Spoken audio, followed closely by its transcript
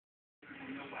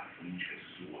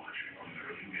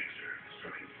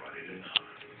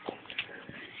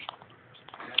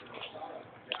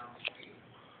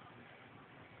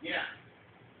Yeah.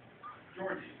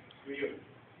 Georgie, for you.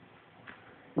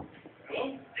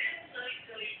 Hello? Didn't I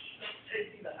tell you to stop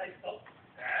taking the high stuff?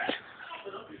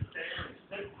 Put up your stairs.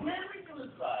 They're glaring to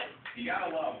the side. You gotta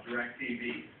love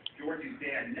DirecTV. Georgie's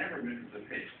dad never misses a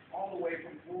pitch, all the way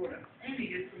from Florida. And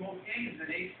he gets the most games in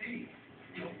HD.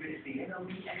 Don't miss the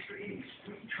MLB Extra Innings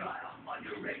free trial on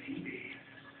DirecTV.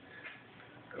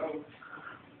 Hello?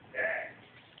 Dad.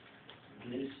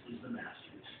 This is the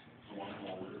Masters, one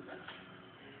hole at a time.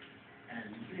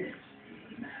 And this is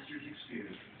the Masters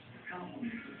experience,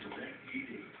 compliments of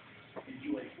DirecTV.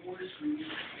 Enjoy 4 screens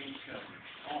of game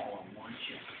coverage, all on one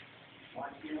channel.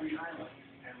 Watch daily highlights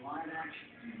and live action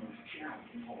in the most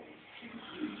challenging holes,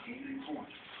 including game and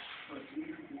points, plus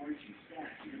leader boards you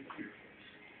stack to your fingertips.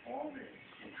 All this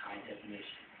in high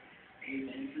definition.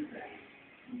 Amen to that.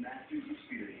 The Masters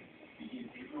experience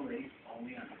begins April 8th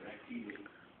only on DirecTV.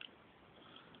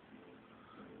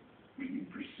 When you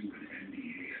pursue an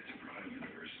MBA at DeVry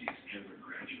University's Taylor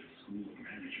Graduate School of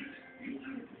Management, you'll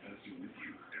have a professor with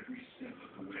you every step of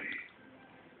the way.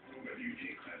 Whether you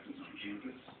take classes on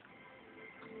campus,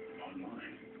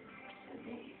 online, or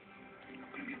both,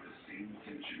 you get the same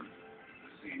attention,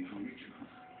 the same curriculum,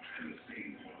 and the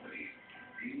same quality.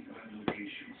 85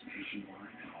 locations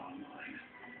nationwide and online.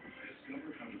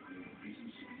 Discover how to grow the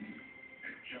business of you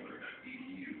at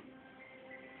keller.edu.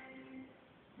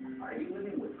 Are you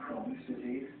living with Crohn's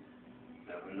disease?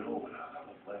 Never know when I'll have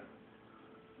a flare.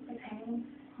 The pain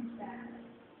is bad.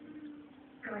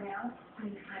 Going out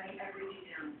means fighting every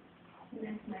detail.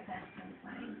 That's my best friend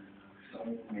fighting. So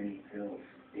many pills.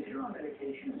 If you're on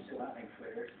medication and still having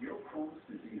flares, your Crohn's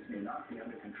disease may not be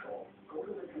under control. Go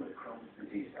to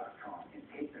livingwithcrohnsdisease.com and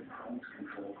take the Crohn's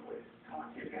Control Quiz.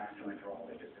 Talk to your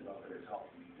gastroenterologist about the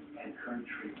results and current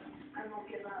treatment. I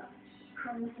won't give up.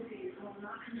 Crohn's disease will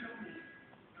not control me.